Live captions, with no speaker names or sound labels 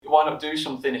why not do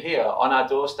something here on our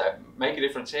doorstep, make a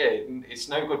difference here? It's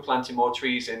no good planting more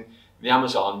trees in the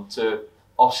Amazon to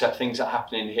offset things that are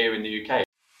happening here in the UK.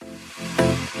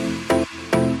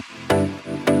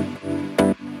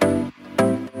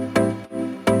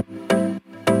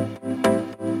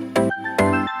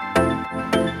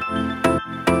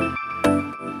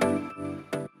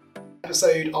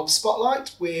 Episode of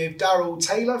Spotlight with Darrell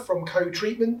Taylor from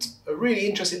Co-Treatment. A really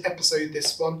interesting episode,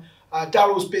 this one.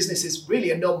 Darrell's business is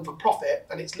really a non-for-profit,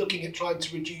 and it's looking at trying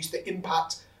to reduce the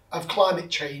impact of climate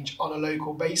change on a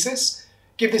local basis.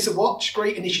 Give this a watch,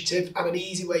 great initiative and an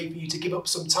easy way for you to give up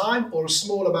some time or a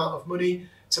small amount of money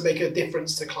to make a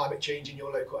difference to climate change in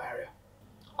your local area.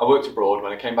 I worked abroad.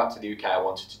 When I came back to the UK, I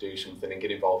wanted to do something and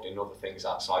get involved in other things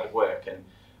outside of work. And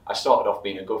I started off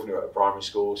being a governor at a primary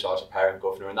school, so I was a parent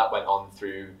governor, and that went on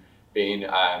through being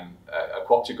a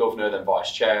cooperative governor, then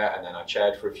vice chair, and then I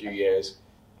chaired for a few years.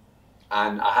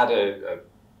 And I had a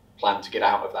plan to get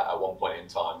out of that at one point in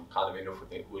time. Kind of enough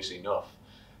was enough.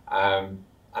 And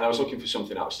I was looking for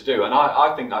something else to do. And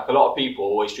I think, like a lot of people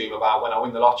always dream about, when I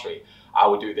win the lottery, I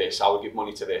would do this, I would give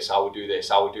money to this, I would do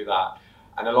this, I would do that.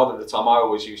 And a lot of the time I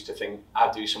always used to think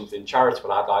I'd do something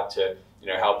charitable, I'd like to,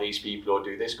 help these people or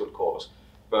do this good cause.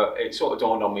 But it sort of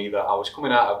dawned on me that I was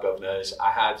coming out of governors.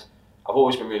 I've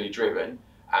always been really driven,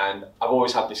 and I've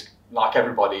always had this, like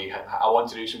everybody, I want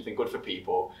to do something good for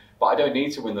people, but I don't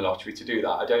need to win the lottery to do that.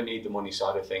 I don't need the money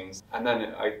side of things. And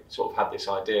then I sort of had this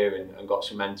idea and got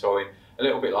some mentoring, a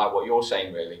little bit like what you're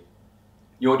saying really.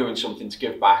 You're doing something to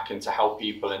give back and to help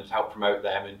people and to help promote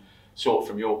them, and sort of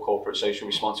from your corporate social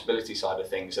responsibility side of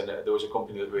things. And there was a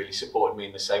company that really supported me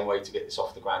in the same way to get this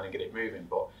off the ground and get it moving.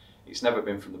 But it's never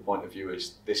been from the point of view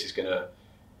as this is going to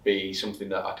be something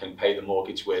that I can pay the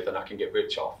mortgage with and I can get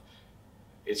rich off.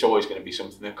 It's always going to be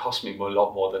something that costs me a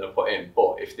lot more than I put in.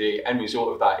 But if the end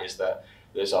result of that is that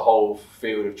there's a whole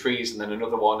field of trees and then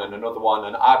another one and another one,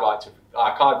 and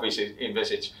I can't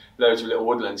envisage loads of little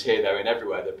woodlands here, there and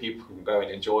everywhere that people can go and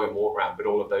enjoy and walk around, but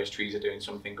all of those trees are doing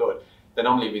something good, then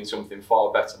I'm leaving something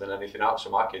far better than anything else for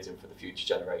my kids and for the future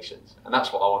generations. And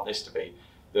that's what I want this to be.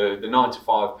 The 9 to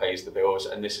 5 pays the bills,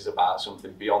 and this is about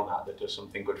something beyond that does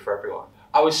something good for everyone.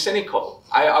 I was cynical.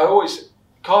 I always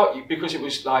can't, because it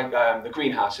was like the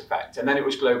greenhouse effect, and then it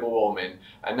was global warming,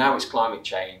 and now it's climate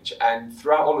change. And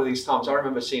throughout all of these times, I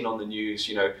remember seeing on the news,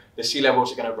 the sea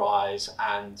levels are going to rise,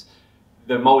 and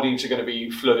the Maldives are going to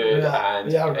be flooded,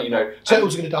 turtles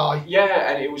are going to die. Yeah,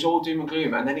 and it was all doom and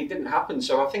gloom, and then it didn't happen.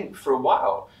 So I think for a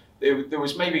while there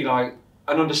was maybe like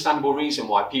an understandable reason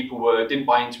why people didn't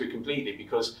buy into it completely,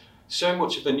 because so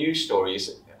much of the news stories,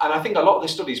 and I think a lot of the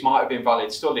studies might have been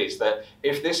valid studies, that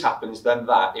if this happens then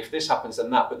that, if this happens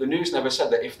then that, but the news never said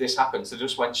that if this happens. They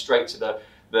just went straight to the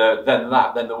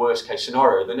then the worst case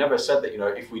scenario. They never said that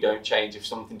if we don't change, if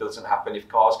something doesn't happen, if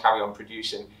cars carry on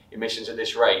producing emissions at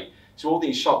this rate. So all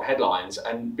these shock headlines,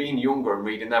 and being younger and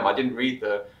reading them, I didn't read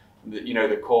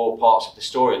the core parts of the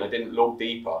story, and I didn't look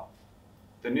deeper.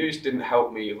 The news didn't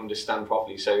help me understand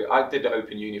properly. So I did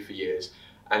Open Uni for years,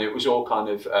 and it was all kind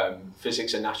of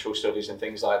physics and natural studies and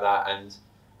things like that, and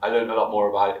I learned a lot more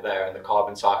about it there, and the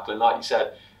carbon cycle. And like you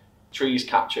said, trees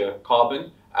capture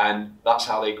carbon, and that's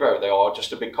how they grow. They are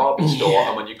just a big carbon store,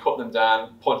 and when you cut them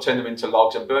down, turn them into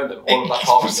logs and burn them, all of that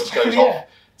carbon just goes off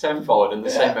tenfold, and the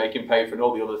same making paper and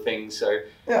all the other things. So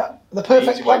the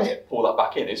perfect way to pull that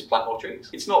back in is plant more trees.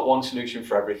 It's not one solution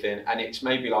for everything, and it's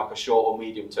maybe like a short or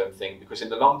medium term thing, because in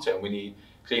the long term we need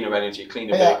cleaner energy,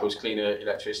 cleaner vehicles, cleaner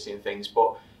electricity and things.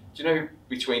 But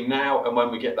between now and when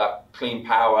we get that clean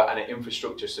power and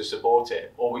infrastructure to support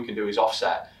it, all we can do is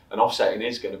offset. And offsetting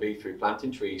is going to be through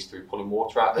planting trees, through pulling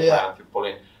water out of the ground, through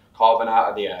pulling carbon out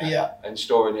of the air, and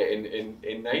storing it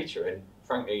in nature. And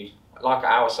frankly, like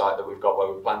our site that we've got where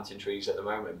we're planting trees at the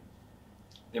moment,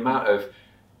 the amount of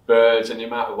birds and the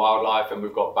amount of wildlife, and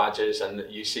we've got badgers, and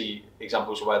you see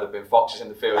examples of where there have been foxes in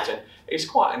the fields, and it's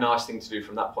quite a nice thing to do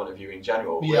from that point of view in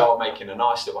general. We are making a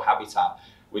nice little habitat.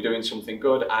 We're doing something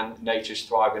good, and nature's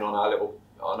thriving on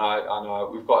our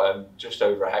we've got just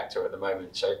over a hectare at the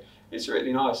moment, so it's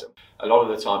really nice. A lot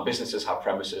of the time businesses have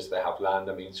premises, they have land.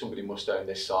 I mean, somebody must own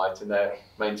this site, and they're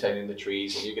maintaining the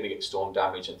trees, and you're going to get storm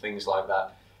damage and things like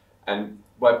that. And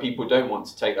where people don't want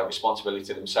to take that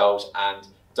responsibility themselves and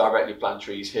directly plant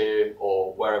trees here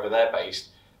or wherever they're based,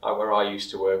 like where I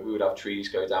used to work, we would have trees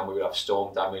go down, we would have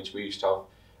storm damage. We used to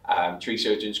have tree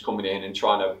surgeons coming in and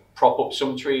trying to prop up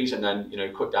some trees and then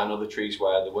cut down other trees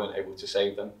where they weren't able to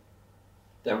save them.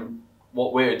 Then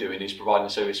what we're doing is providing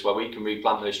a service where we can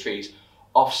replant those trees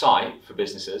off-site for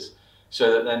businesses,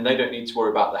 so that then they don't need to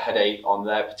worry about the headache on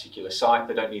their particular site.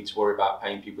 They don't need to worry about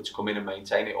paying people to come in and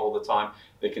maintain it all the time.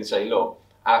 They can say, look,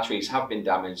 our trees have been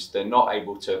damaged, they're not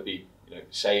able to be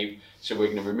saved, so we're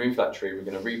going to remove that tree, we're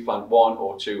going to replant 1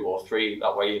 or 2 or 3,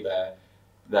 that way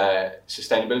their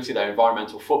sustainability, their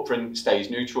environmental footprint stays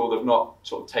neutral. They've not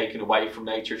sort of taken away from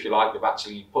nature, if you like. They've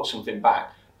actually put something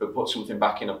back, but put something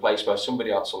back in a place where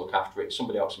somebody else will look after it,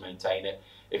 somebody else will maintain it.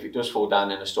 If it does fall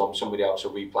down in a storm, somebody else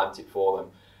will replant it for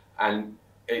them. And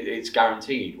it's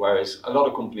guaranteed, whereas a lot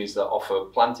of companies that offer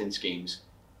planting schemes,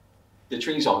 the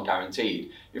trees aren't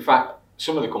guaranteed. In fact,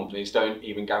 some of the companies don't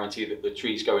even guarantee that the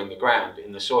trees go in the ground,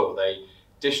 in the soil. They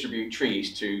distribute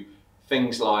trees to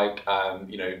things like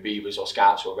beavers or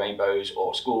scouts or rainbows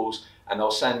or schools, and they'll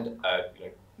send a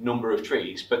number of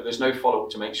trees, but there's no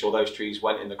follow-up to make sure those trees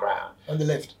went in the ground. And they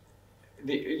lived.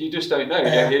 You just don't know.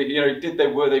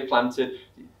 Were they planted?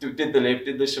 Did they live?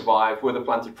 Did they survive? Were they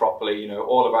planted properly?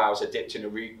 All of ours are dipped in a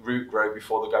root grow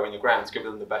before they go in the ground to give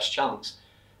them the best chance.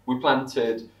 We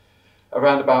planted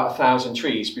around about 1,000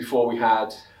 trees before we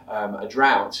had a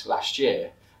drought last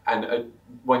year. And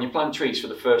when you plant trees for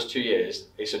the first 2 years,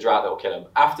 it's a drought that will kill them.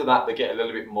 After that, they get a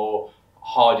little bit more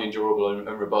hardy and durable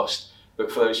and robust.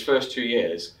 But for those first 2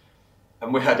 years,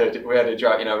 and we had a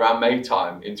drought, around May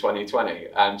time in 2020,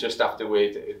 and just after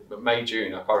May,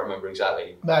 June, I can't remember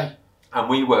exactly. May. And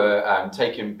we were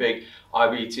taking big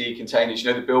IBT containers,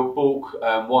 the bulk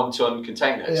 1 ton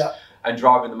containers. Yeah. And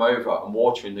driving them over and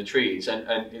watering the trees. And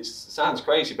it sounds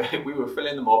crazy, but we were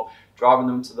filling them up, driving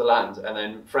them to the land, and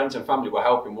then friends and family were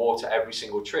helping water every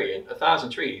single tree. And 1,000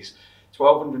 trees,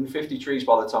 1,250 trees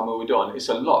by the time we were done, it's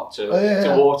a lot to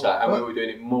water, and we were doing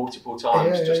it multiple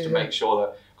times to make sure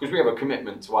that, because we have a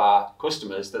commitment to our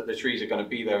customers that the trees are going to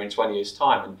be there in 20 years'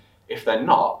 time, and if they're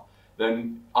not,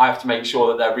 then I have to make sure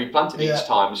that they're replanted each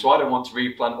time. So I don't want to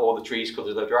replant all the trees because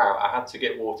of the drought. I had to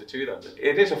get water to them.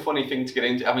 It is a funny thing to get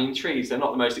into. I mean, trees, they're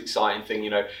not the most exciting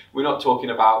thing. We're not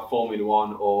talking about Formula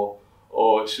One or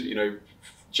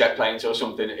jet planes or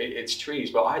something. It's trees.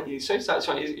 But it's so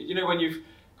satisfying. When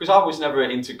because I was never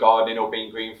into gardening or being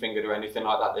green fingered or anything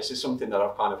like that. This is something that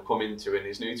I've kind of come into and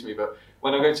is new to me. But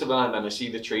when I go to the land and I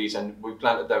see the trees, and we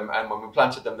planted them, and when we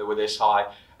planted them, they were this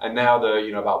high. And now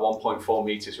they're about 1.4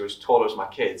 meters, or as tall as my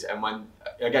kids. And when,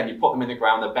 again, you put them in the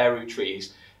ground, they're bare root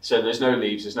trees, so there's no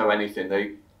leaves, there's no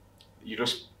anything.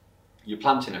 You're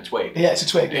planting a twig. Yeah, it's a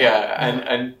twig. Yeah.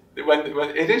 And when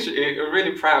you're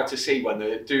really proud to see when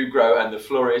they do grow and they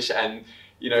flourish, and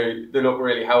they look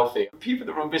really healthy. People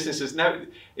that run businesses know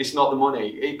it's not the money.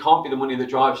 It can't be the money that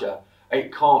drives you.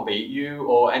 It can't be you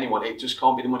or anyone. It just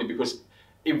can't be the money, because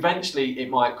eventually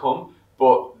it might come,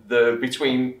 but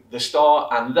between the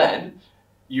start and then,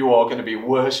 you are going to be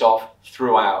worse off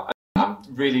throughout. I'm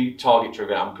really target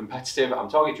driven. I'm competitive. I'm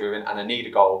target driven, and I need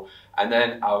a goal, and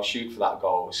then I'll shoot for that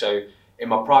goal. So in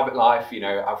my private life,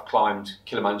 I've climbed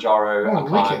Kilimanjaro. I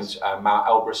climbed Mount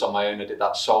Elbrus on my own. I did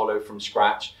that solo from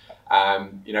scratch.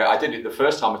 I did it the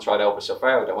first time I tried Elbrus. I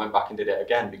failed. I went back and did it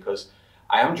again, because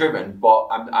I am driven, but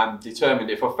I'm determined.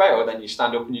 If I fail, then you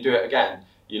stand up and you do it again.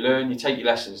 You learn, you take your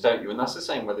lessons, don't you? And that's the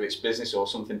same whether it's business or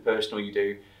something personal you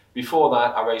do. Before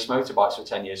that, I raced motorbikes for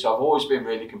 10 years, so I've always been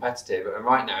really competitive. And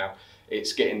right now,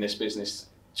 it's getting this business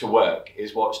to work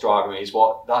is what's driving me,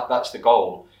 that's the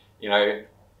goal,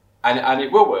 and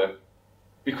it will work,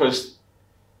 because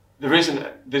there's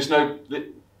no,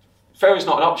 failure is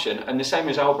not an option. And the same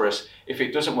as Elbrus, if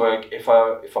it doesn't work, if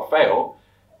I fail,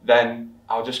 then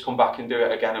I'll just come back and do it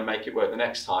again and make it work the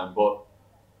next time. But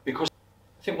because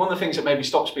I think one of the things that maybe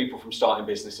stops people from starting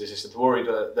businesses is that they're worried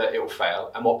that it will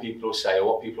fail, and what people will say or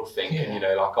what people think, and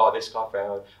this guy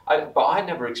failed. But I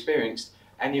never experienced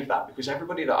any of that, because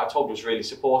everybody that I told was really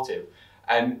supportive,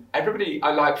 and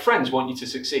friends want you to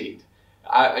succeed.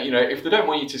 If they don't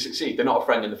want you to succeed, they're not a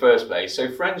friend in the first place.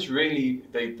 So friends really,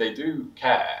 they do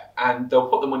care, and they'll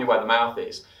put the money where the mouth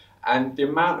is. And the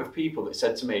amount of people that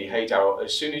said to me, "Hey Darrell,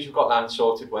 as soon as you've got land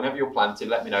sorted, whenever you're planting,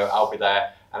 let me know, I'll be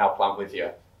there and I'll plant with you."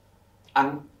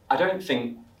 And I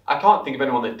can't think of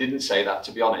anyone that didn't say that,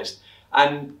 to be honest.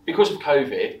 And because of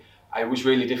COVID, it was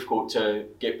really difficult to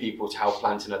get people to help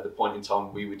planting at the point in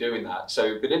time we were doing that.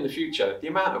 But in the future, the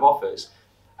amount of offers,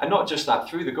 and not just that,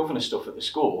 through the governor stuff at the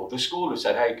school have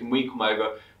said, "Hey, can we come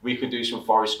over? We could do some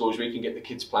forest schools, we can get the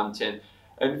kids planting."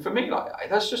 And for me,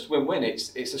 that's just win-win.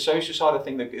 It's the social side of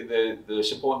thing, the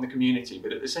supporting the community.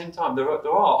 But at the same time, there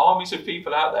are armies of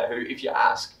people out there who, if you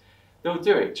ask, they'll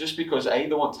do it just because A,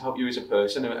 they want to help you as a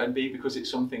person, and B, because it's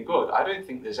something good. I don't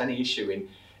think there's any issue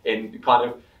in kind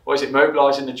of,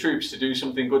 mobilising the troops to do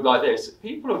something good like this.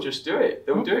 People will just do it.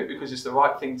 They'll do it because it's the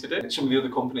right thing to do. Some of the other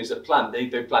companies that plant, they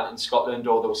plant in Scotland,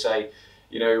 or they'll say,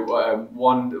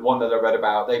 one that I read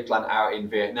about, they plant out in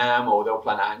Vietnam, or they'll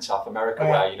plant out in South America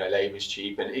where, labour's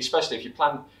cheap. And especially if you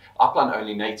plant, I plant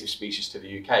only native species to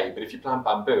the UK, but if you plant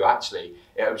bamboo, actually,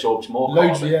 it absorbs more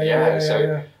Loads,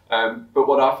 carbon. But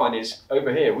what I find is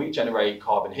over here, we generate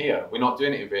carbon here. We're not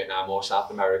doing it in Vietnam or South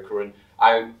America, and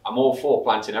I'm all for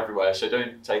planting everywhere, so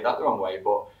don't take that the wrong way,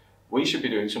 but we should be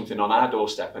doing something on our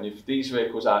doorstep. And if these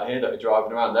vehicles out here that are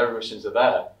driving around, their emissions are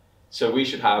there. So we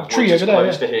should have tree as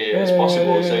close to here as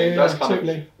possible. So that's kind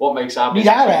of what makes our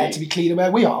business our air unique. to be cleaner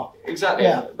where we are. Exactly.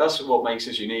 Yeah. That's what makes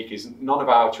us unique, is none of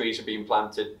our trees are being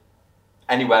planted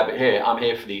anywhere but here. I'm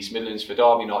here for the East Midlands, for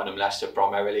Derby, Nottingham, Leicester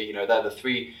primarily. You know, they're the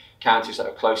 3 counties that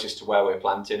are closest to where we're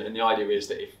planting. And the idea is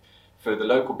that if for the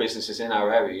local businesses in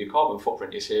our area, your carbon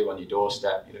footprint is here on your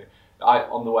doorstep. You know,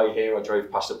 on the way here, I drove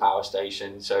past a power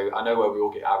station, so I know where we all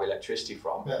get our electricity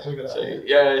from. So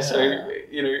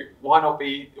you know, why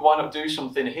not do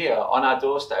something here on our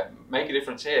doorstep, make a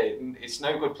difference here? It's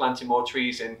no good planting more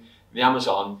trees in the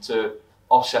Amazon to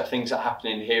offset things that are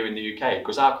happening here in the UK,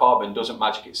 because our carbon doesn't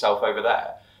magic itself over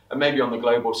there. And maybe on the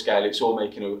global scale, it's all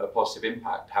making a positive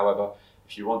impact. However,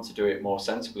 if you want to do it more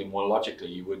sensibly, more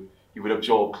logically, you would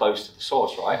absorb close to the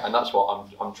source, right? And that's what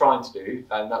I'm trying to do,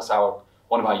 and that's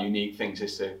one of our unique things,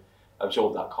 is to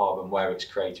absorb that carbon where it's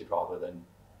created rather than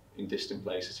in distant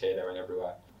places here, there and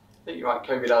everywhere. I think you're right,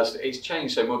 COVID it's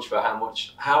changed so much for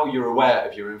how you're aware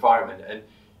of your environment. And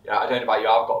you know, I don't know about you,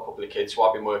 I've got a couple of kids, so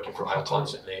I've been working from home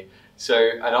constantly. So,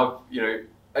 and I've, you know,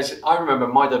 I remember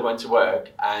my dad went to work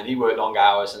and he worked long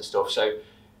hours and stuff. So,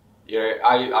 you know,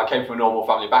 I came from a normal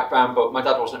family background, but my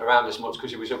dad wasn't around as much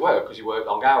because he was at work, because he worked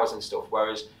long hours and stuff.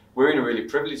 Whereas we're in a really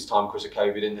privileged time because of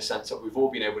COVID, in the sense that we've all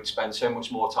been able to spend so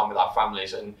much more time with our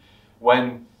families. And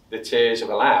when the tiers have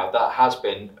allowed, that has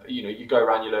been, you know, you go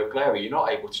around your local area, you're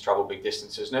not able to travel big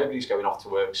distances, nobody's going off to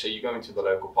work, so you go into the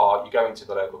local park, you go into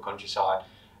the local countryside,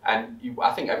 and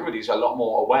I think everybody's a lot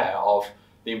more aware of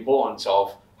the importance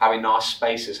of having nice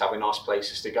spaces, having nice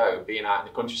places to go, being out in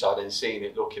the countryside and seeing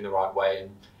it looking the right way,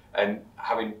 and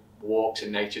having walks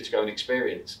in nature to go and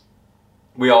experience.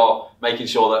 We are making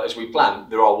sure that as we plant,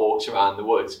 there are walks around the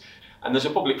woods, and there's a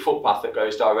public footpath that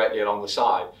goes directly along the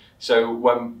side. So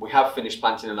when we have finished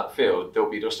planting in that field, there'll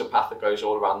be just a path that goes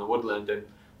all around the woodland, and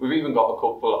we've even got a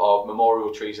couple of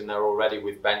memorial trees in there already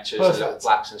with benches and little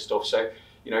plaques and stuff. So,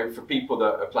 you know, for people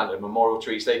that are planting memorial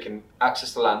trees, they can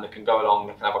access the land, they can go along,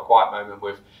 they can have a quiet moment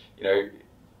with, you know,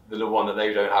 the little one that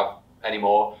they don't have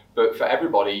anymore. But for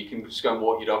everybody, you can just go and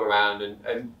walk your dog around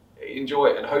and enjoy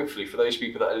it. And hopefully for those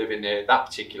people that are living near that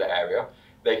particular area,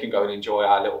 they can go and enjoy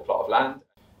our little plot of land.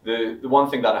 The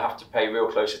one thing that I have to pay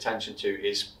real close attention to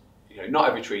is, you know, not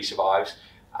every tree survives.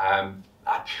 I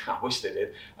wish they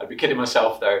did. I'd be kidding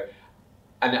myself though.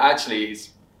 And actually,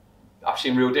 I've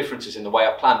seen real differences in the way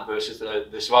I plant versus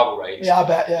the survival rates. Yeah, I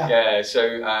bet, yeah. Yeah,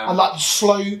 so... and like the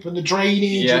slope and the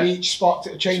drainage in each spot,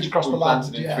 it'll change across the land.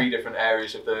 We've planted in 3 different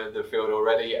areas of the field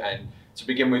already, and to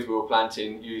begin with, we were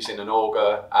planting using an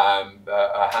auger,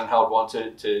 a handheld one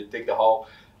to dig the hole.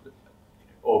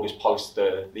 Augers polish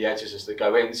the edges as they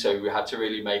go in, so we had to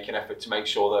really make an effort to make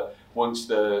sure that once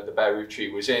the bare root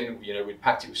tree was in, you know, we'd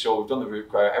packed it with soil, we've done the root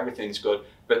grow, everything's good,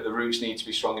 but the roots need to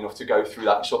be strong enough to go through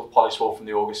that sort of polish wall from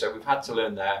the auger. So we've had to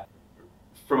learn there,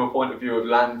 from a point of view of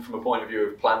land, from a point of view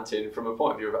of planting, from a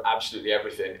point of view of absolutely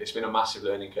everything. It's been a massive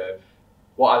learning curve.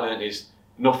 What I learned is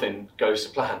nothing goes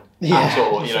to plan at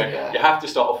all. You know, you have to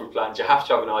start off with plans, you have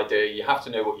to have an idea, you have to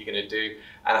know what you're going to do.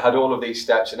 And I had all of these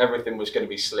steps, and everything was going to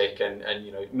be slick, and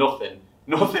you know, nothing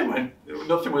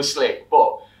was slick,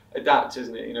 but adapt,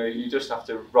 isn't it? You know, you just have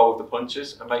to roll with the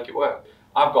punches and make it work.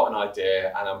 I've got an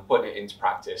idea and I'm putting it into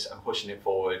practice and pushing it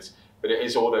forwards, but it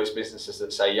is all those businesses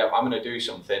that say, yep, I'm going to do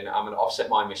something, I'm going to offset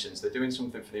my emissions. They're doing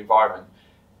something for the environment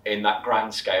in that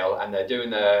grand scale, and they're doing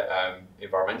their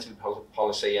environmental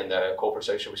policy and their corporate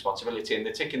social responsibility, and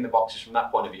they're ticking the boxes from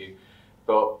that point of view.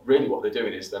 But really what they're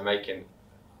doing is they're making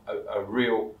a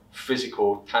real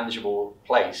physical, tangible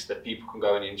place that people can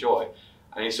go and enjoy.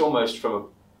 And it's almost, from a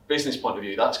business point of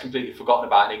view, that's completely forgotten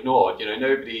about and ignored. You know,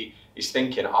 nobody is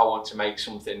thinking, I want to make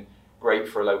something great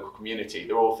for a local community.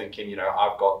 They're all thinking, you know,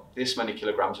 I've got this many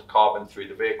kilograms of carbon through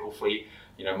the vehicle fleet,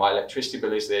 you know, my electricity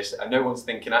bill is this, and no one's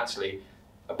thinking, actually,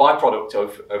 a byproduct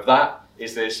of that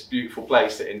is this beautiful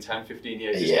place that in 10, 15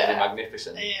 years is going to be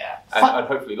magnificent. And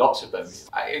hopefully lots of them.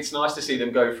 It's nice to see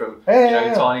them go from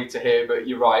tiny to here, but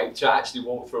you're right, to actually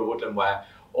walk through a woodland where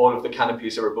all of the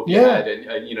canopies are above your head,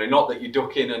 and you know, not that you're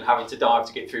ducking and having to dive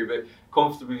to get through, but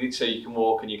comfortably, so you can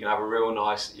walk and you can have a real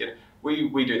nice, you know,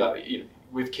 we do that, you know,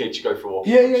 with kids, you go for a walk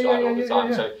all the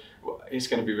time. So it's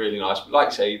going to be really nice. But like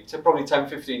I say, to probably 10,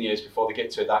 15 years before they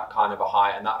get to that kind of a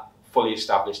height and that fully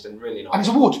established and really nice. And it's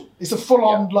a wood. It's a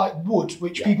full-on like wood,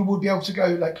 which people would be able to go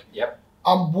like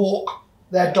and walk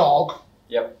their dog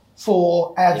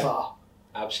forever.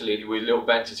 Absolutely, with little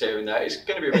benches here and there. It's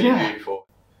going to be really beautiful.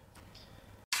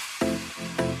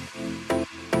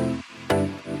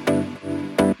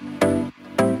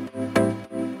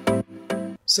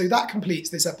 So that completes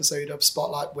this episode of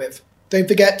Spotlight With. Don't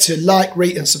forget to like,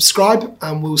 rate and subscribe,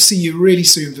 and we'll see you really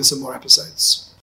soon for some more episodes.